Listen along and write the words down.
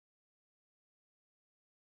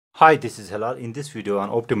Hi, this is Halal. In this video on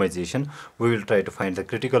optimization, we will try to find the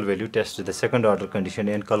critical value, test the second order condition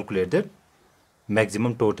and calculate the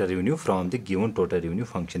maximum total revenue from the given total revenue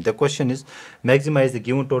function. The question is maximize the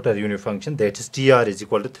given total revenue function, that is TR is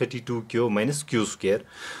equal to 32Q minus Q square.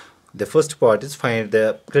 The first part is find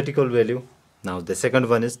the critical value. Now the second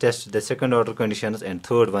one is test the second order conditions, and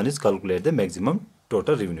third one is calculate the maximum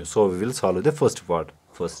total revenue. So we will solve the first part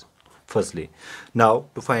firstly. Now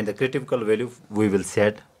to find the critical value, we will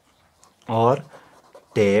set or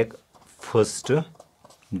take first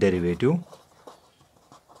derivative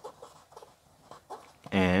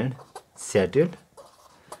and set it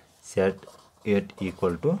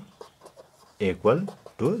equal to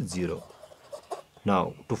 0.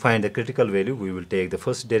 Now to find the critical value, we will take the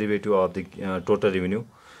first derivative of the total revenue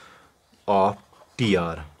of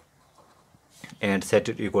TR and set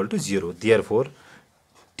it equal to 0. Therefore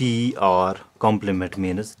TR complement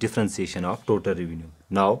means differentiation of total revenue.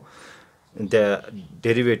 Now the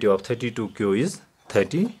derivative of 32Q is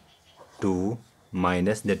 32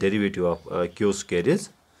 minus the derivative of Q square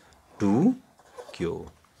is 2Q.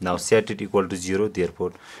 Now set it equal to 0.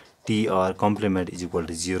 Therefore TR complement is equal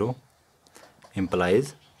to 0,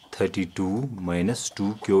 implies 32 minus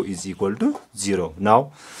 2Q is equal to 0.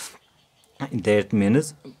 Now that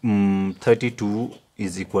means 32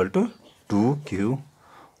 is equal to 2Q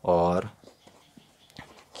or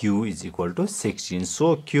Q is equal to 16.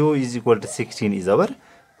 So Q is equal to 16 is our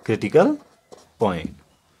critical point.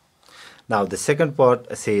 Now the second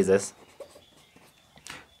part says us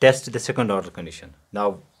test the second order condition.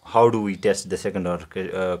 Now how do we test the second order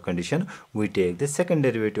condition? We take the second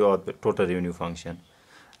derivative of the total revenue function.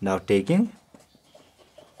 Now taking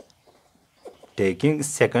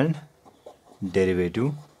second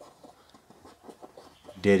derivative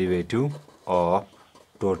of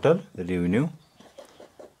total revenue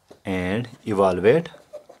and evaluate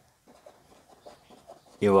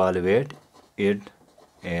it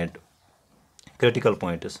at critical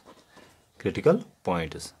points.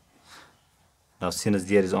 Now since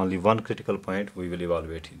there is only one critical point, we will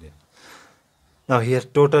evaluate it. Now here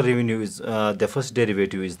total revenue is the first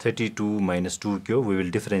derivative is 32 minus 2Q. We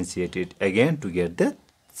will differentiate it again to get the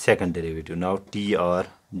second derivative. Now TR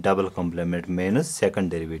double complement minus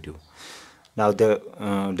second derivative. Now the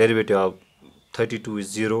derivative of 32 is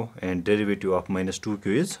 0 and derivative of minus 2Q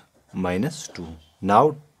is minus 2.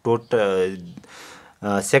 Now total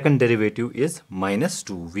second derivative is minus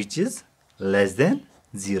 2, which is less than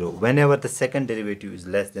 0. Whenever the second derivative is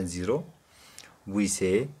less than 0, we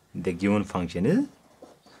say the given function is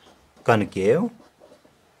concave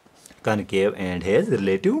and has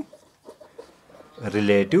relative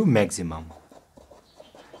maximum.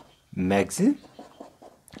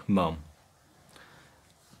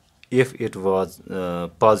 If it was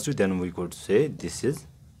positive, then we could say this is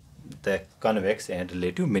the convex and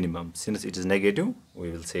relative minimum. Since it is negative, we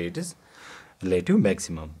will say it is relative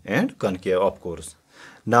maximum and concave, of course.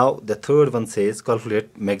 Now the third one says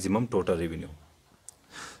calculate maximum total revenue.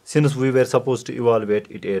 Since we were supposed to evaluate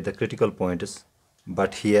it at the critical points,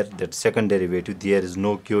 but here that second derivative, there is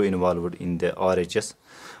no Q involved in the RHS,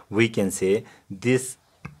 we can say this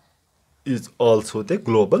is also the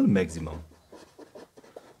global maximum.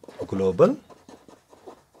 Global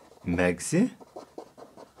maximum,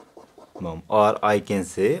 or I can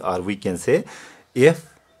say, or we can say,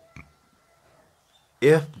 if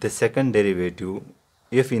the second derivative,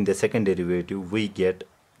 if in the second derivative we get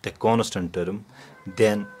the constant term,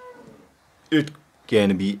 then it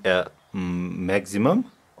can be a maximum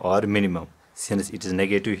or minimum. Since it is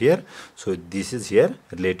negative here, so this is here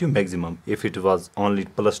relative maximum. If it was only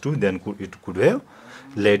plus 2, then it could have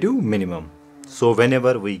relative minimum. So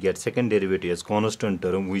whenever we get second derivative as constant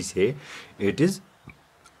term, we say it is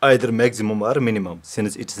either maximum or minimum.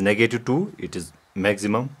 Since it is negative 2, it is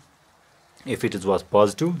maximum. If it was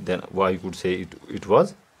positive, then I could say it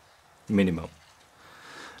was minimum.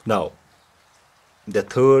 Now the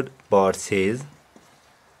third part says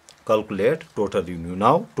calculate total revenue.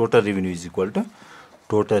 Now total revenue is equal to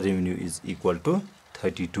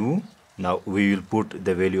 32. Now we will put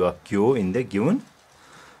the value of Q in the given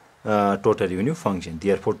total revenue function.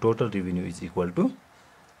 Therefore total revenue is equal to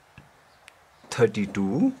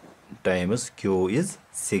 32 times Q is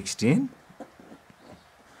 16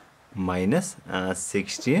 minus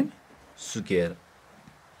 16 square.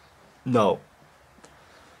 Now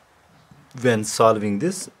when solving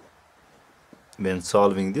this,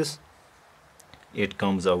 it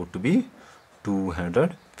comes out to be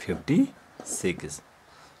 256.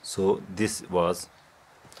 So this was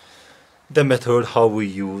the method how we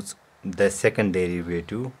use the second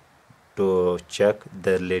derivative to check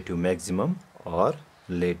the relative maximum or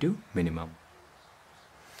relative minimum.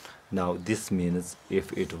 Now this means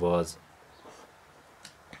if it was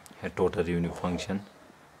a total revenue function,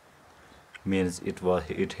 means it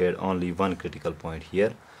had only one critical point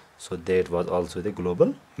here, so that was also the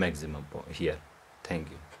global maximum point here. Thank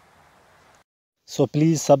you. So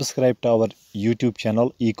please subscribe to our YouTube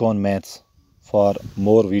channel Econ Maths for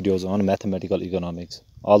more videos on mathematical economics.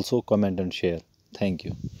 Also comment and share. Thank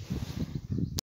you.